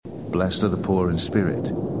Blessed are the poor in spirit,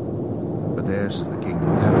 for theirs is the kingdom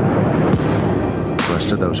of heaven.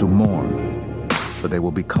 Blessed are those who mourn, for they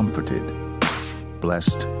will be comforted.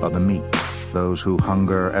 Blessed are the meek, those who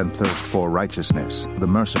hunger and thirst for righteousness, the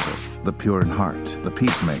merciful, the pure in heart, the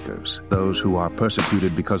peacemakers, those who are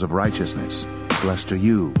persecuted because of righteousness. Blessed are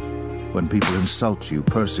you when people insult you,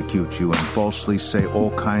 persecute you, and falsely say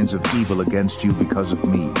all kinds of evil against you because of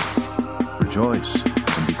me. Rejoice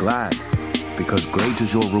and be glad, because great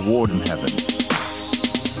is your reward in heaven.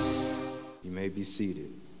 You may be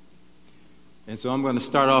seated. And so I'm going to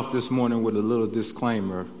start off this morning with a little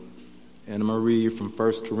disclaimer, and I'm going to read from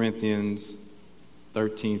 1 Corinthians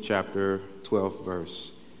 13, chapter 12,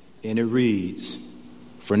 verse. And it reads,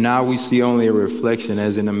 "For now we see only a reflection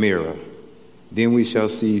as in a mirror. Then we shall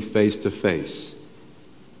see face to face.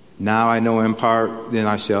 Now I know in part, then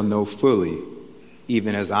I shall know fully,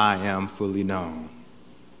 even as I am fully known."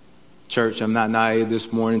 Church, I'm not naive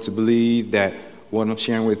this morning to believe that what I'm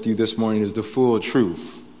sharing with you this morning is the full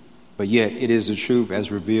truth, but yet it is the truth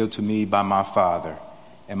as revealed to me by my Father,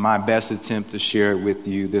 and my best attempt to share it with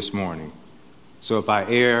you this morning. So if I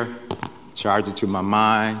err, charge it to my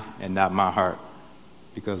mind and not my heart,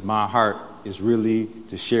 because my heart is really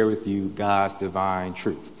to share with you God's divine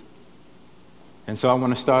truth. And so I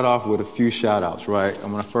want to start off with a few shout outs, right? I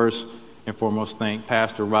want to first and foremost thank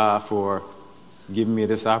Pastor Rob for giving me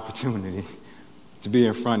this opportunity to be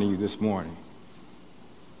in front of you this morning.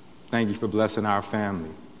 Thank you for blessing our family.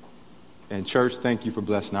 And church, thank you for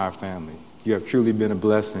blessing our family. You have truly been a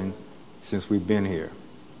blessing since we've been here.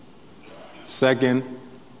 Second,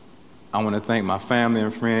 I want to thank my family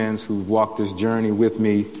and friends who've walked this journey with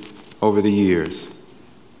me over the years.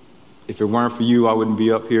 If it weren't for you, I wouldn't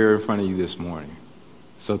be up here in front of you this morning.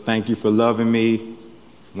 So thank you for loving me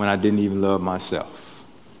when I didn't even love myself.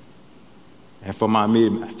 And for my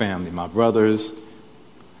immediate family, my brothers,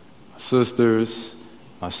 my sisters,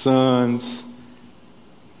 my sons,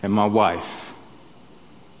 and my wife.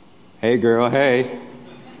 Hey girl, hey.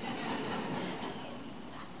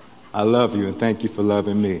 I love you and thank you for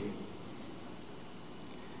loving me.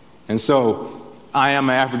 And so, I am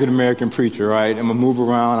an African-American preacher, right? I'm going to move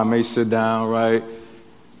around. I may sit down, right?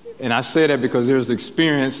 And I say that because there's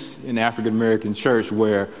experience in the African-American church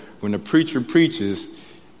where when the preacher preaches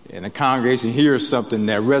and the congregation hears something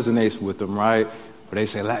that resonates with them, right? Or they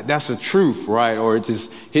say, that's the truth, right? Or it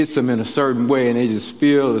just hits them in a certain way and they just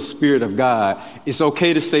feel the Spirit of God. It's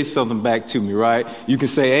okay to say something back to me, right? You can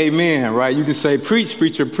say amen, right? You can say preach,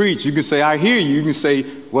 preacher, preach. You can say I hear you. You can say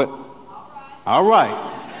what? All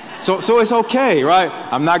right. So it's okay, right?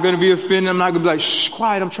 I'm not going to be offended. I'm not going to be like, shh,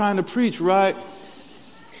 quiet, I'm trying to preach, right?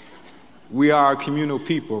 We are a communal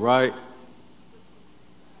people, right?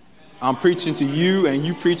 I'm preaching to you and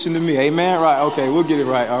you preaching to me. Amen? Right, okay, we'll get it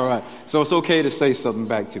right. All right. So it's okay to say something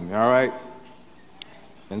back to me, all right?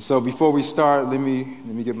 And so before we start, let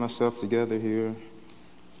me get myself together here.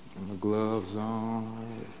 Get my gloves on.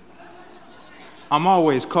 I'm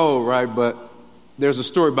always cold, right? But there's a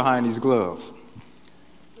story behind these gloves.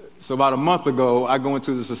 So about a month ago, I go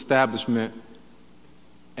into this establishment,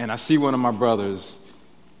 and I see one of my brothers,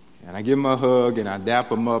 and I give him a hug, and I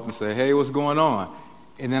dap him up and say, hey, what's going on?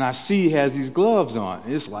 And then I see he has these gloves on.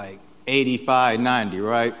 It's like 85, 90,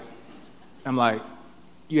 right? I'm like,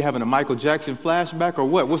 you having a Michael Jackson flashback or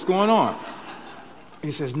what? What's going on?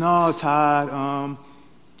 He says, no, Todd,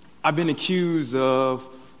 I've been accused of,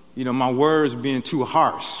 my words being too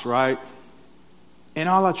harsh, right? And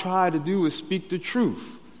all I try to do is speak the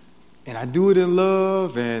truth. And I do it in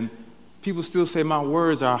love, and people still say my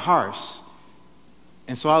words are harsh.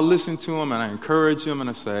 And so I listen to him, and I encourage him, and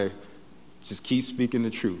I say, just keep speaking the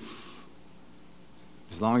truth.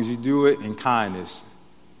 As long as you do it in kindness,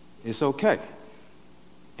 it's okay.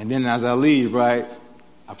 And then as I leave, right,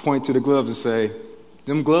 I point to the gloves and say,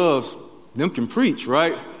 them gloves, them can preach,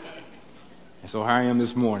 right? And so here I am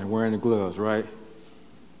this morning wearing the gloves, right?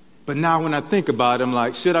 But now when I think about it, I'm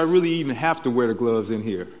like, should I really even have to wear the gloves in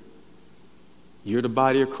here? You're the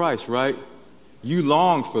body of Christ, right? You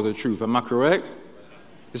long for the truth. Am I correct?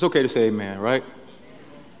 It's okay to say amen, right?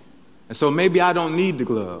 And so maybe I don't need the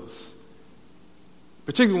gloves.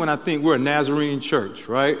 Particularly when I think we're a Nazarene church,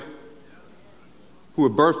 right? Who were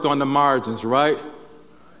birthed on the margins, right?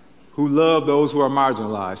 Who love those who are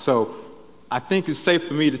marginalized. So I think it's safe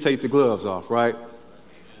for me to take the gloves off, right?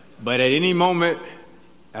 But at any moment,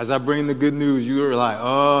 as I bring the good news, you're like,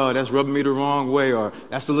 oh, that's rubbing me the wrong way, or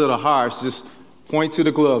that's a little harsh. Just point to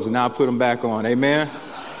the gloves and I'll put them back on. Amen?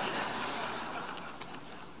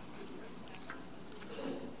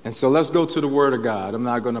 And so let's go to the Word of God. I'm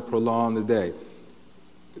not going to prolong the day.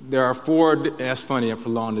 there are four, that's funny, I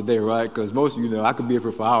prolonged the day, right? Because most of you know I could be up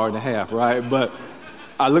here for an hour and a half, right? But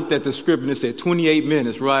I looked at the script and it said 28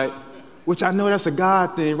 minutes, right? Which I know that's a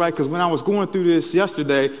God thing, right? Because when I was going through this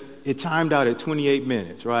yesterday, it timed out at 28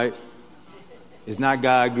 minutes, right? It's not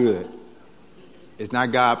God good. It's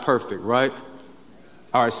not God perfect, right?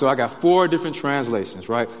 All right, so I got four different translations,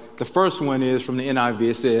 right? The first one is from the NIV.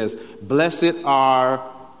 It says, "Blessed are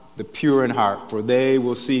the pure in heart, for they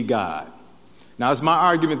will see God." Now, it's my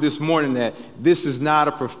argument this morning that this is not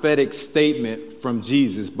a prophetic statement from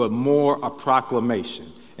Jesus, but more a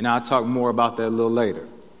proclamation. And I'll talk more about that a little later.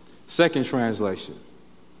 Second translation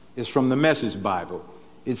is from the Message Bible.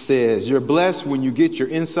 It says, "You're blessed when you get your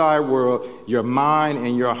inside world, your mind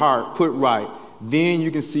and your heart put right. Then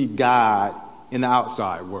you can see God in the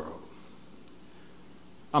outside world."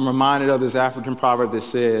 I'm reminded of this African proverb that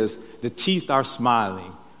says, "The teeth are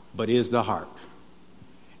smiling, but is the heart?"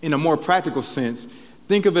 In a more practical sense,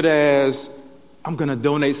 think of it as, I'm going to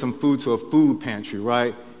donate some food to a food pantry,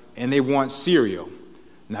 right? And they want cereal.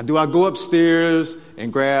 Now, do I go upstairs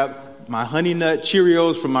and grab my Honey Nut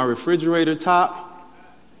Cheerios from my refrigerator top?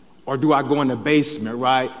 Or do I go in the basement,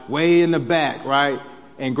 right? Way in the back, right?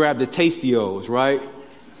 And grab the Tasty-O's, right?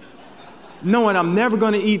 Knowing I'm never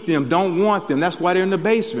going to eat them, don't want them. That's why they're in the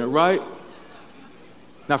basement, right?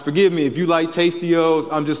 Now, forgive me if you like Tasty-O's.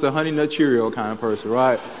 I'm just a Honey Nut Cheerio kind of person,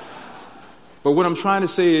 right? But what I'm trying to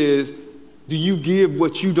say is, do you give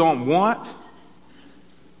what you don't want?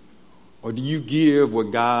 Or do you give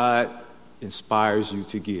what God inspires you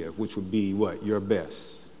to give, which would be what? Your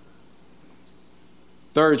best.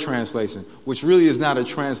 Third translation, which really is not a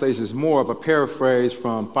translation, it's more of a paraphrase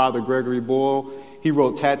from Father Gregory Boyle. He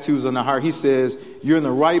wrote Tattoos on the Heart. He says, "You're in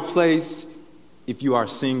the right place if you are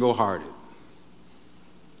single-hearted."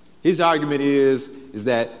 His argument is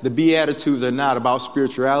that the Beatitudes are not about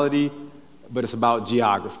spirituality, but it's about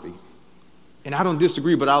geography. And I don't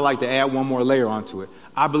disagree, but I like to add one more layer onto it.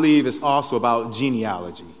 I believe it's also about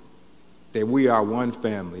genealogy, that we are one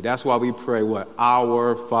family. That's why we pray what?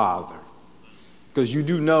 Our Father. Because you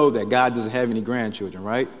do know that God doesn't have any grandchildren,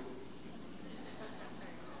 right?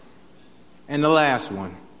 And the last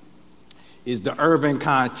one is the Urban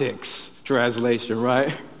Context translation,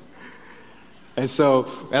 right? And so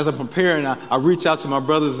as I'm preparing, I reach out to my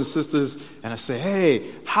brothers and sisters and I say, hey,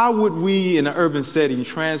 how would we in an urban setting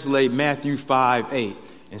translate Matthew 5:8?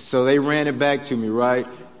 And so they ran it back to me, right?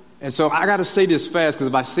 And so I got to say this fast because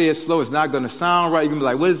if I say it slow, it's not going to sound right. You're going to be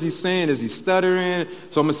like, what is he saying? Is he stuttering?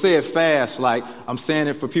 So I'm going to say it fast, like I'm saying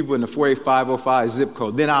it for people in the 48505 zip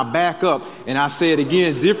code. Then I'll back up and I'll say it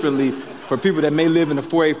again differently for people that may live in the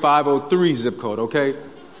 48503 zip code, okay?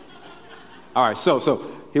 All right, so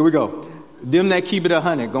here we go. Them that keep it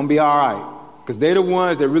 100, going to be all right. Because they're the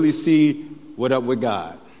ones that really see what up with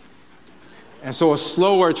God. And so a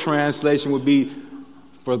slower translation would be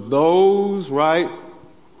for those, right,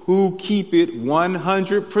 who keep it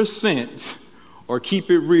 100% or keep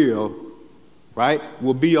it real, right,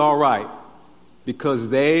 will be all right. Because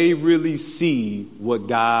they really see what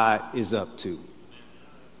God is up to.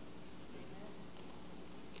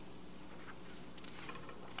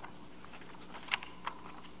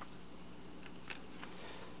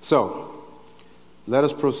 So, let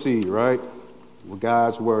us proceed, right, with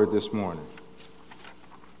God's word this morning.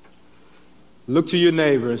 Look to your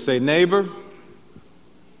neighbor and say, neighbor,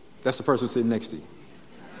 that's the person sitting next to you.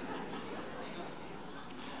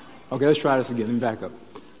 Okay, let's try this again. Let me back up.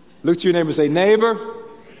 Look to your neighbor and say, neighbor,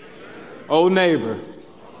 oh neighbor,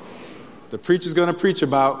 the preacher's going to preach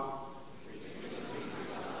about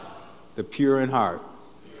the pure in heart.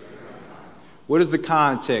 What is the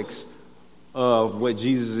context of what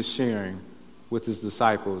Jesus is sharing with his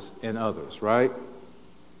disciples and others, right?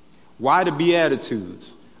 Why the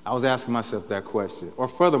Beatitudes? I was asking myself that question. Or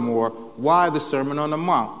furthermore, why the Sermon on the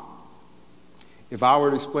Mount? If I were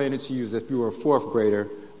to explain it to you as if you were a fourth grader,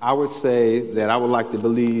 I would say that I would like to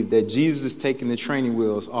believe that Jesus is taking the training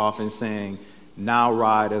wheels off and saying, now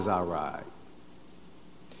ride as I ride.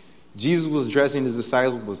 Jesus was addressing his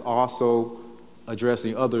disciples, was also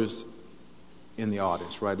addressing others in the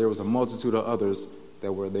audience, right? There was a multitude of others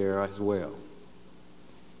that were there as well.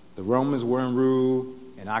 The Romans were in rule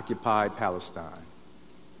and occupied Palestine.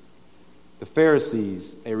 The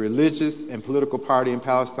Pharisees, a religious and political party in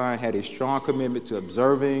Palestine, had a strong commitment to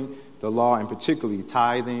observing the law, and particularly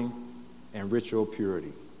tithing and ritual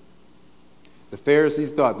purity. The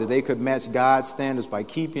Pharisees thought that they could match God's standards by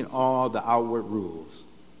keeping all the outward rules.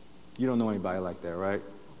 You don't know anybody like that, right?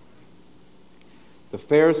 The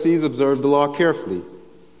Pharisees observed the law carefully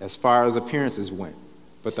as far as appearances went,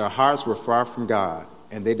 but their hearts were far from God,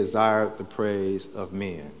 and they desired the praise of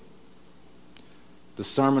men. The The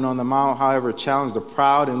Sermon on the Mount, however, challenged the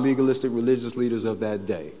proud and legalistic religious leaders of that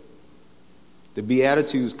day. The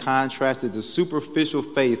Beatitudes contrasted the superficial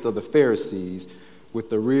faith of the Pharisees with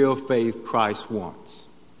the real faith Christ wants.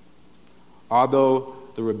 Although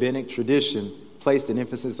the rabbinic tradition placed an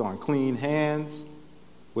emphasis on clean hands,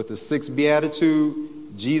 with the sixth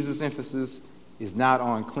Beatitude, Jesus' emphasis is not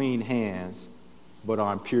on clean hands, but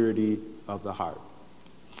on purity of the heart.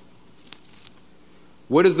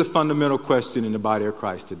 What is the fundamental question in the body of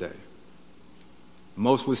Christ today?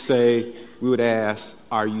 Most would say, we would ask,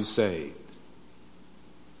 are you saved?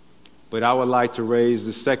 But I would like to raise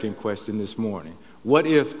the second question this morning. What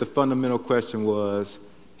if the fundamental question was,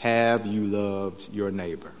 have you loved your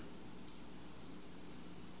neighbor?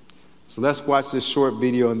 So let's watch this short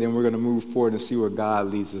video, and then we're going to move forward and see where God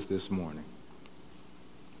leads us this morning.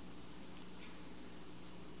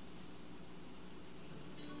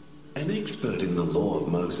 An expert in the law of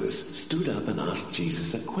Moses stood up and asked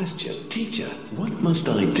Jesus a question. Teacher, what must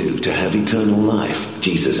I do to have eternal life?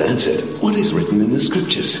 Jesus answered, what is written in the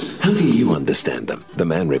scriptures? How do you understand them? The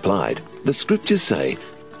man replied, the scriptures say,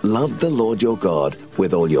 love the Lord your God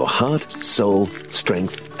with all your heart, soul,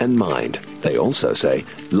 strength, and mind. They also say,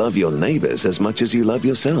 love your neighbors as much as you love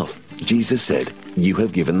yourself. Jesus said, you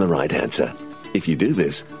have given the right answer. If you do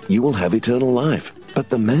this, you will have eternal life. But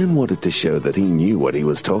the man wanted to show that he knew what he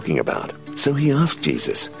was talking about. So he asked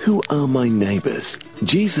Jesus, who are my neighbors?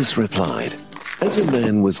 Jesus replied, as a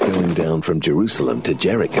man was going down from Jerusalem to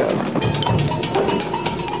Jericho,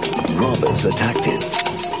 robbers attacked him.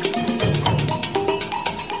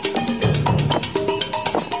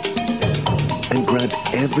 And grabbed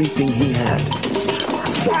everything he had.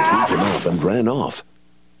 They beat him up and ran off,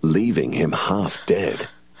 leaving him half dead.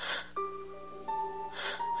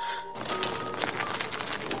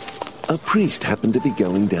 A priest happened to be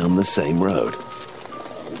going down the same road.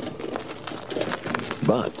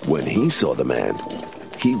 But when he saw the man,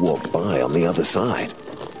 he walked by on the other side.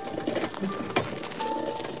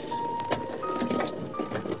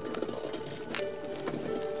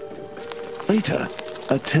 Later,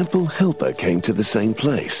 a temple helper came to the same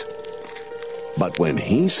place. But when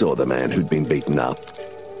he saw the man who'd been beaten up,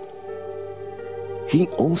 he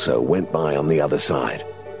also went by on the other side.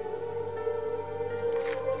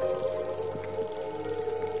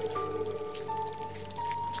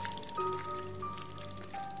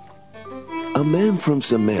 A man from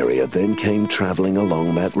Samaria then came traveling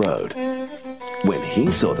along that road. When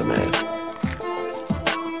he saw the man,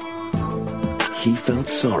 he felt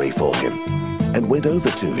sorry for him and went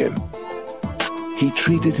over to him. He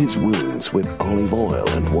treated his wounds with olive oil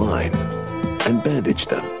and wine and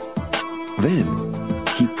bandaged them. Then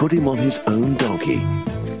he put him on his own donkey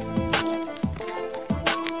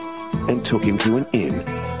and took him to an inn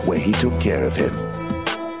where he took care of him.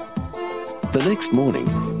 The next morning,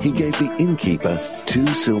 he gave the innkeeper 2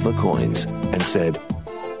 silver coins and said,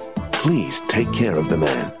 please take care of the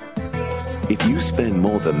man. If you spend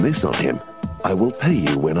more than this on him, I will pay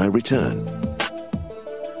you when I return.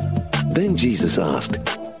 Then Jesus asked,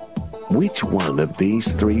 which one of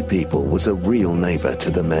these 3 people was a real neighbor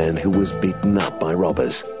to the man who was beaten up by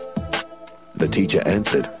robbers? The teacher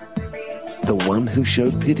answered, the one who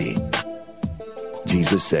showed pity.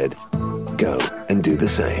 Jesus said, go and do the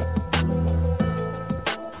same.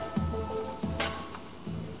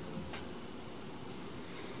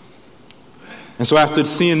 And so after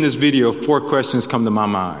seeing this video, 4 questions come to my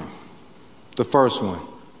mind. The first one,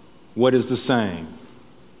 what is the same?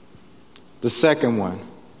 The second one,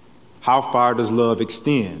 how far does love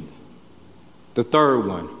extend? The third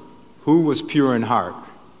one, who was pure in heart?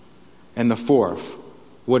 And the fourth,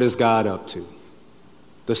 what is God up to?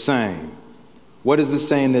 The same. What is the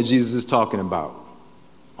same that Jesus is talking about?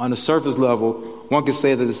 On the surface level, one could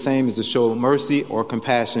say that the same is to show mercy or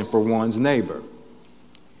compassion for one's neighbor.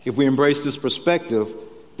 If we embrace this perspective,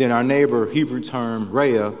 then our neighbor, Hebrew term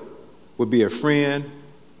Rhea, would be a friend,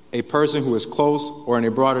 a person who is close, or in a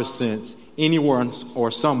broader sense, anyone or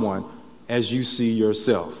someone as you see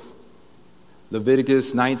yourself.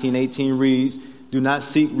 Leviticus 19:18 reads, do not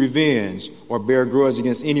seek revenge or bear grudge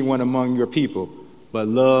against anyone among your people, but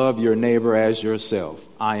love your neighbor as yourself.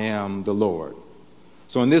 I am the Lord.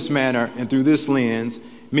 So in this manner and through this lens,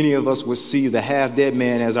 many of us would see the half-dead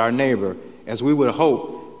man as our neighbor, as we would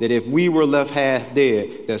hope that if we were left half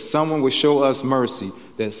dead, that someone would show us mercy,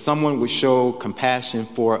 that someone would show compassion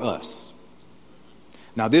for us.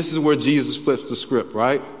 Now, this is where Jesus flips the script,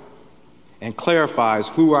 right? And clarifies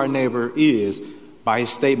who our neighbor is by his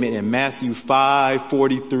statement in Matthew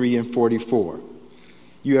 5:43 and 44.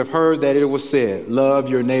 You have heard that it was said, love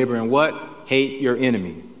your neighbor and what? Hate your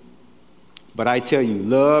enemy. But I tell you,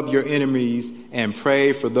 love your enemies and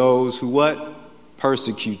pray for those who what?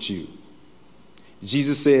 Persecute you.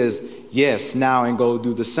 Jesus says, yes, now and go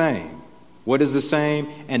do the same. What is the same?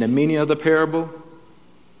 And the meaning of the parable?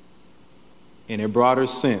 In a broader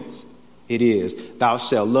sense, it is, thou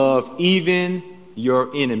shalt love even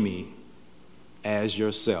your enemy as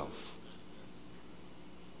yourself.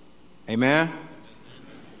 Amen?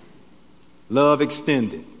 Love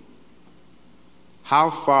extended. How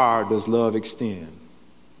far does love extend?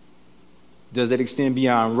 Does it extend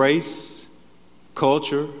beyond race,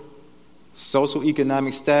 culture, social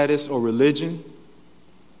economic status, or religion?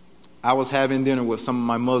 I was having dinner with some of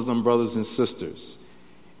my Muslim brothers and sisters,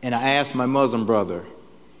 and I asked my Muslim brother,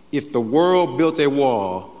 if the world built a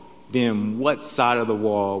wall, then what side of the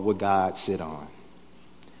wall would God sit on?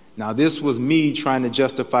 Now, this was me trying to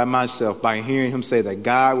justify myself by hearing him say that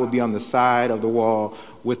God would be on the side of the wall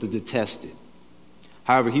with the detested.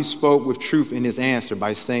 However, he spoke with truth in his answer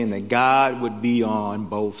by saying that God would be on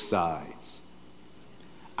both sides.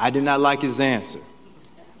 I did not like his answer,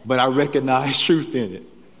 but I recognized truth in it.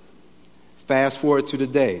 Fast forward to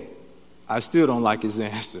today, I still don't like his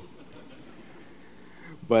answer,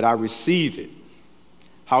 but I receive it.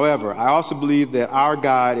 However, I also believe that our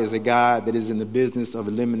God is a God that is in the business of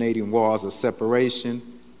eliminating walls of separation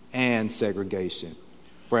and segregation.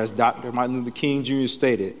 For as Dr. Martin Luther King Jr.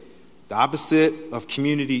 stated, the opposite of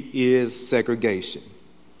community is segregation.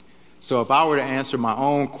 So if I were to answer my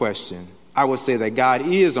own question, I would say that God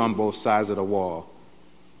is on both sides of the wall,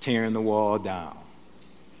 tearing the wall down.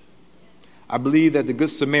 I believe that the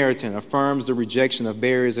Good Samaritan affirms the rejection of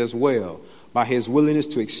barriers as well by his willingness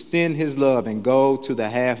to extend his love and go to the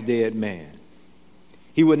half-dead man.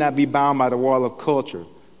 He would not be bound by the wall of culture,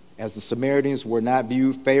 as the Samaritans were not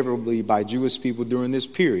viewed favorably by Jewish people during this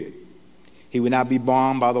period. He would not be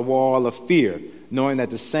bound by the wall of fear, knowing that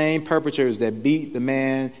the same perpetrators that beat the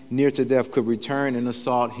man near to death could return and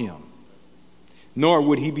assault him. Nor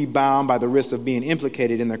would he be bound by the risk of being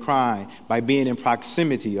implicated in the crime by being in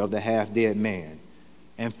proximity of the half-dead man.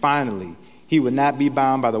 And finally, he would not be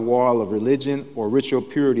bound by the wall of religion or ritual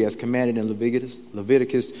purity as commanded in Leviticus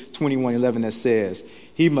 21:11 that says,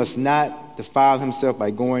 he must not defile himself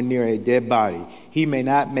by going near a dead body. He may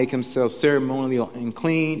not make himself ceremonially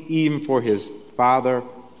unclean even for his father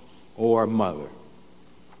or mother.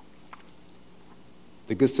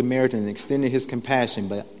 The Good Samaritan extended his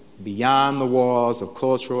compassion beyond the walls of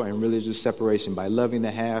cultural and religious separation by loving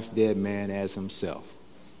the half-dead man as himself.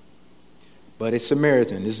 But a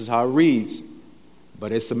Samaritan, this is how it reads,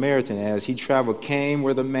 but a Samaritan, as he traveled, came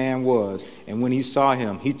where the man was, and when he saw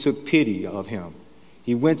him, he took pity of him.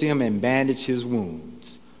 He went to him and bandaged his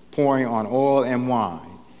wounds, pouring on oil and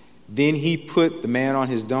wine. Then he put the man on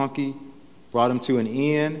his donkey, brought him to an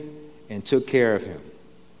inn, and took care of him.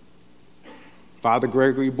 Father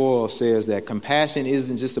Gregory Boyle says that compassion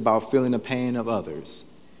isn't just about feeling the pain of others.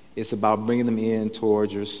 It's about bringing them in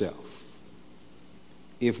towards yourself.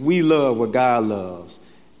 If we love what God loves,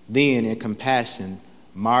 then in compassion,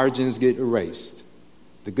 margins get erased.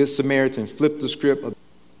 The Good Samaritan flipped the script of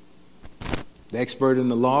the expert in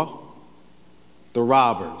the law, the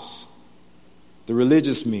robbers, the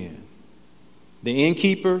religious men, the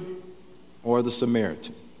innkeeper, or the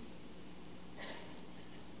Samaritan.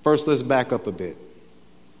 First, let's back up a bit.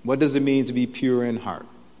 What does it mean to be pure in heart?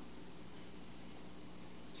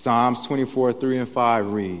 Psalms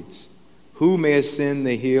 24:3-5 reads, who may ascend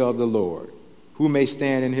the hill of the Lord? Who may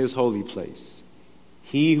stand in his holy place?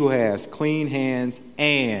 He who has clean hands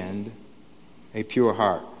and a pure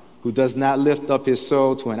heart, who does not lift up his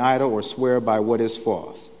soul to an idol or swear by what is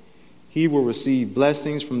false. He will receive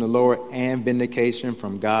blessings from the Lord and vindication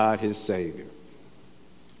from God his Savior.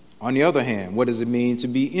 On the other hand, what does it mean to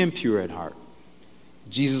be impure at heart?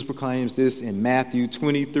 Jesus proclaims this in Matthew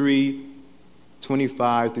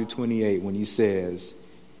 23:25-28 when he says,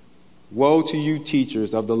 woe to you,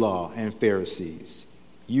 teachers of the law and Pharisees,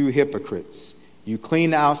 you hypocrites! You clean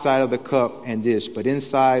the outside of the cup and dish, but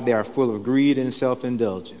inside they are full of greed and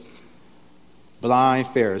self-indulgence. Blind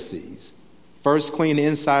Pharisees! First clean the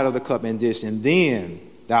inside of the cup and dish, and then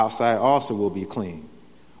the outside also will be clean.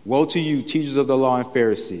 Woe to you, teachers of the law and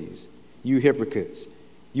Pharisees, you hypocrites!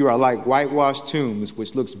 You are like whitewashed tombs,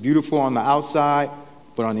 which looks beautiful on the outside,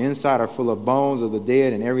 but on the inside are full of bones of the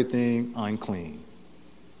dead and everything unclean.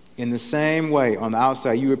 In the same way, on the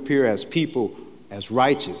outside you appear as people, as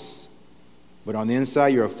righteous, but on the inside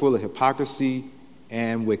you are full of hypocrisy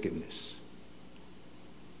and wickedness.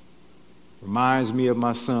 Reminds me of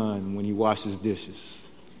my son when he washes dishes.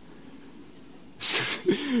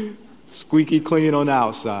 Squeaky clean on the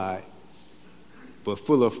outside, but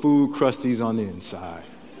full of food crusties on the inside.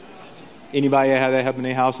 Anybody have that happen in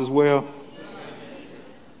their house as well?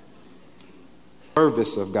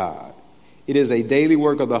 Service of God. It is a daily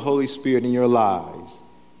work of the Holy Spirit in your lives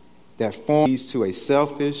that forms to a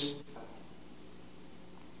selfish.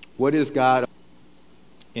 What is God?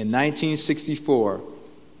 In 1964,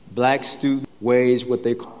 black students waged what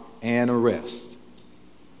they call an arrest.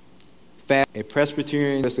 A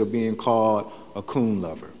Presbyterian of being called a coon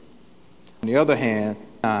lover. On the other hand,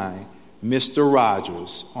 Mr.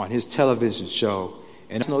 Rogers on his television show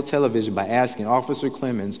and national television by asking Officer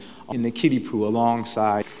Clemens in the kiddie pool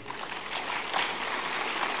alongside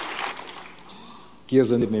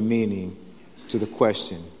gives a meaning to the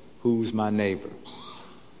question, who's my neighbor?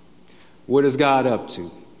 What is God up to?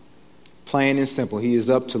 Plain and simple, he is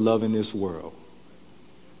up to loving this world.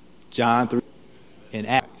 John 3 in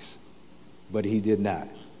Acts, but he did not.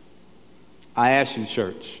 I ask you,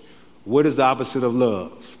 church, what is the opposite of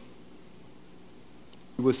love?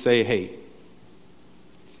 You would say hate.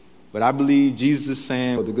 But I believe Jesus is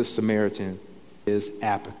saying the Good Samaritan is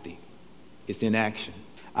apathy. It's inaction.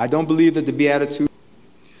 I don't believe that the Beatitude,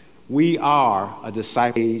 we are a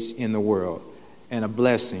disciple in the world and a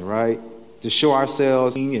blessing, right? To show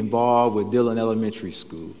ourselves being involved with Dillon Elementary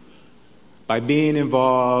School. By being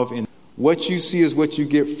involved in what you see is what you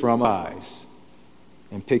get from eyes.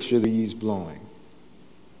 And picture the breeze blowing.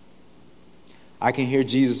 I can hear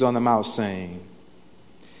Jesus on the mount saying,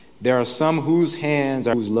 there are some whose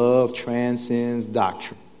love transcends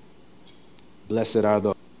doctrine. Blessed are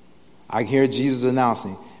those. I hear Jesus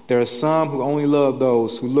announcing, there are some who only love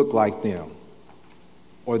those who look like them.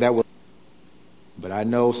 Or that will. But I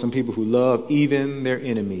know some people who love even their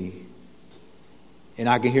enemy. And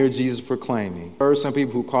I can hear Jesus proclaiming. There are some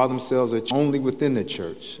people who call themselves only within the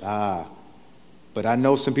church. But I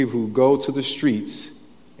know some people who go to the streets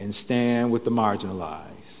and stand with the marginalized.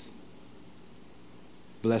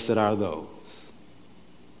 Blessed are those.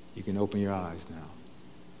 You can open your eyes now.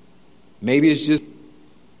 Maybe it's just,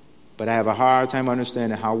 but I have a hard time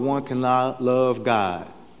understanding how one can love God.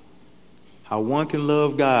 How one can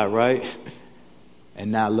love God, right?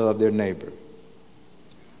 And not love their neighbor.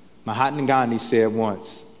 Mahatma Gandhi said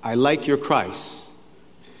once, I like your Christ.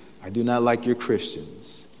 I do not like your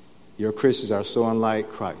Christians. Your Christians are so unlike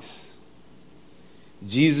Christ.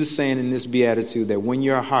 Jesus saying in this beatitude that when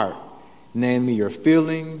your heart, namely your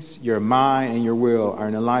feelings, your mind, and your will are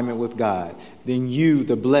in alignment with God, then you,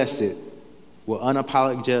 the blessed, will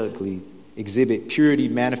unapologetically exhibit purity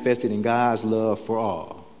manifested in God's love for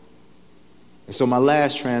all. And so my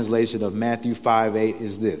last translation of Matthew 5:8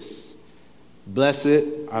 is this. Blessed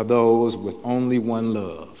are those with only one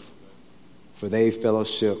love, for they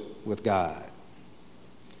fellowship with God.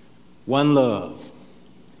 One love.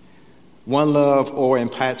 One love, or in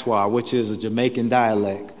patois, which is a Jamaican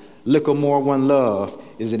dialect, Licklemore one love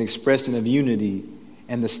is an expression of unity,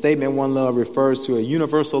 and the statement one love refers to a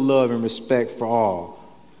universal love and respect for all,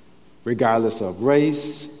 regardless of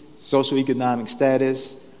race, socioeconomic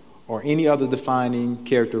status, or any other defining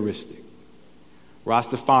characteristic.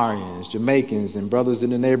 Rastafarians, Jamaicans, and brothers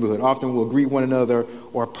in the neighborhood often will greet one another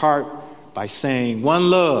or part by saying,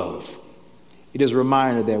 one love. It is a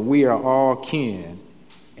reminder that we are all kin,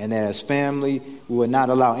 and that as family, we would not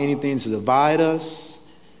allow anything to divide us.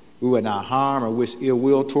 We would not harm or wish ill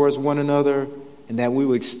will towards one another, and that we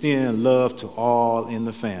would extend love to all in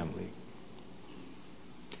the family.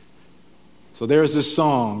 So there's this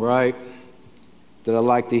song, right, that I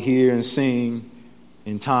like to hear and sing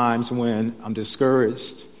in times when I'm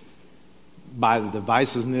discouraged by the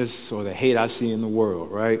divisiveness or the hate I see in the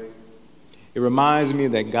world, right? It reminds me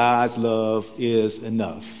that God's love is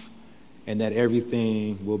enough and that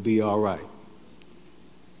everything will be all right.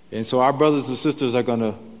 And so our brothers and sisters are going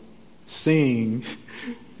to sing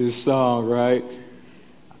this song, right?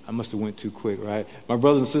 I must have went too quick, right? My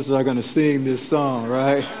brothers and sisters are going to sing this song,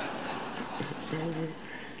 right?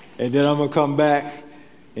 And then I'm going to come back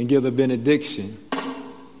and give the benediction.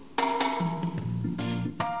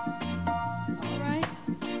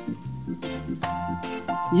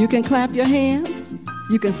 You can clap your hands.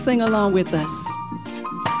 You can sing along with us.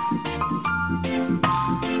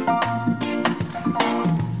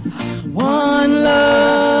 One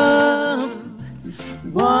love,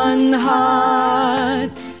 one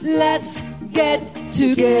heart. Let's get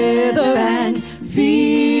together and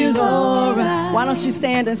feel all right. Why don't you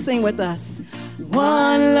stand and sing with us?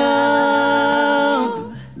 One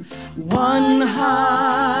love, one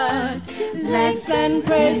heart. Let's send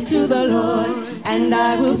praise to the Lord, and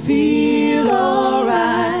I will feel all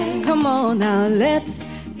right. Come on now, let's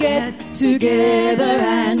get together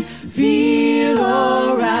and feel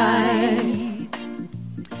all right.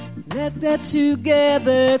 Let's get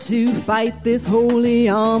together to fight this holy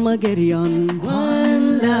Armageddon.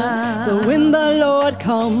 One love. So when the Lord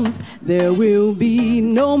comes, there will be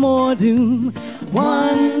no more doom.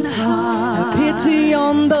 One heart. Have pity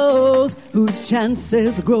on those whose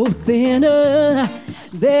chances grow thinner.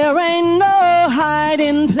 There ain't no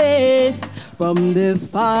hiding place from the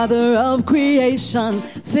Father of creation.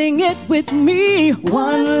 Sing it with me.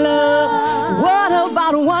 One love. What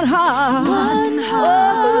about one heart? One heart.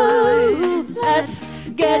 Oh, let's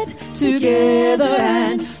get together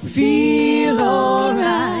and feel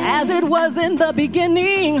alright. As it was in the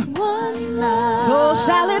beginning, one love. So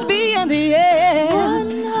shall it be in the end.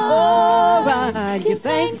 One alright. Give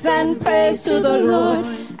thanks and praise to the Lord,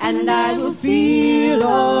 and I will feel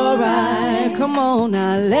alright. Come on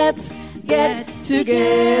now, let's get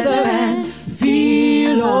together and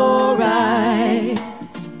feel alright.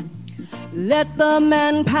 Let the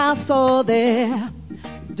men pass all their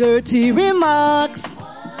dirty remarks.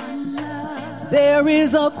 There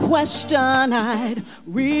is a question I'd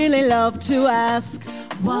really love to ask.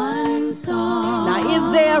 One song. Now,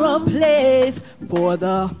 is there a place for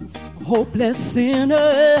the hopeless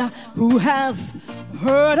sinner who has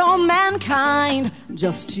hurt all mankind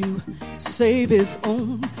just to save his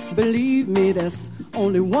own? Believe me, there's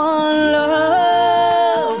only one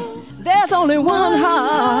love. There's only one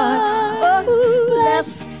heart. Oh,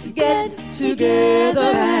 let's get together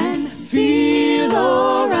and feel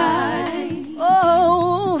alright.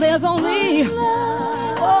 Oh, there's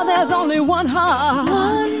only one heart.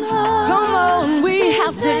 Come on, we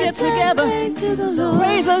have to get together.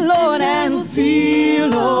 Praise the Lord and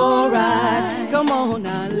feel alright. Come on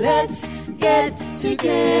now, let's get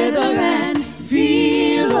together and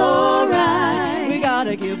feel alright. We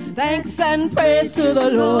gotta give thanks and praise to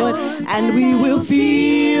the Lord, and we will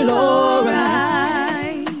feel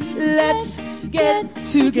alright. Let's get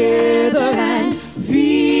together and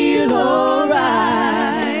feel alright.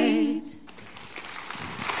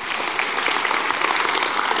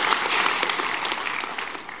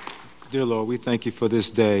 Dear Lord, we thank you for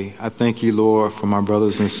this day. I thank you, Lord, for my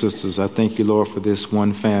brothers and sisters. I thank you, Lord, for this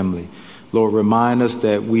one family. Lord, remind us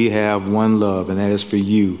that we have one love, and that is for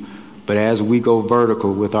you. But as we go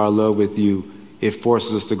vertical with our love with you, it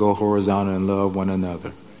forces us to go horizontal and love one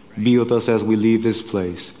another. Be with us as we leave this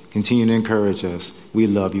place. Continue to encourage us. We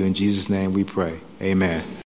love you. In Jesus' name we pray. Amen.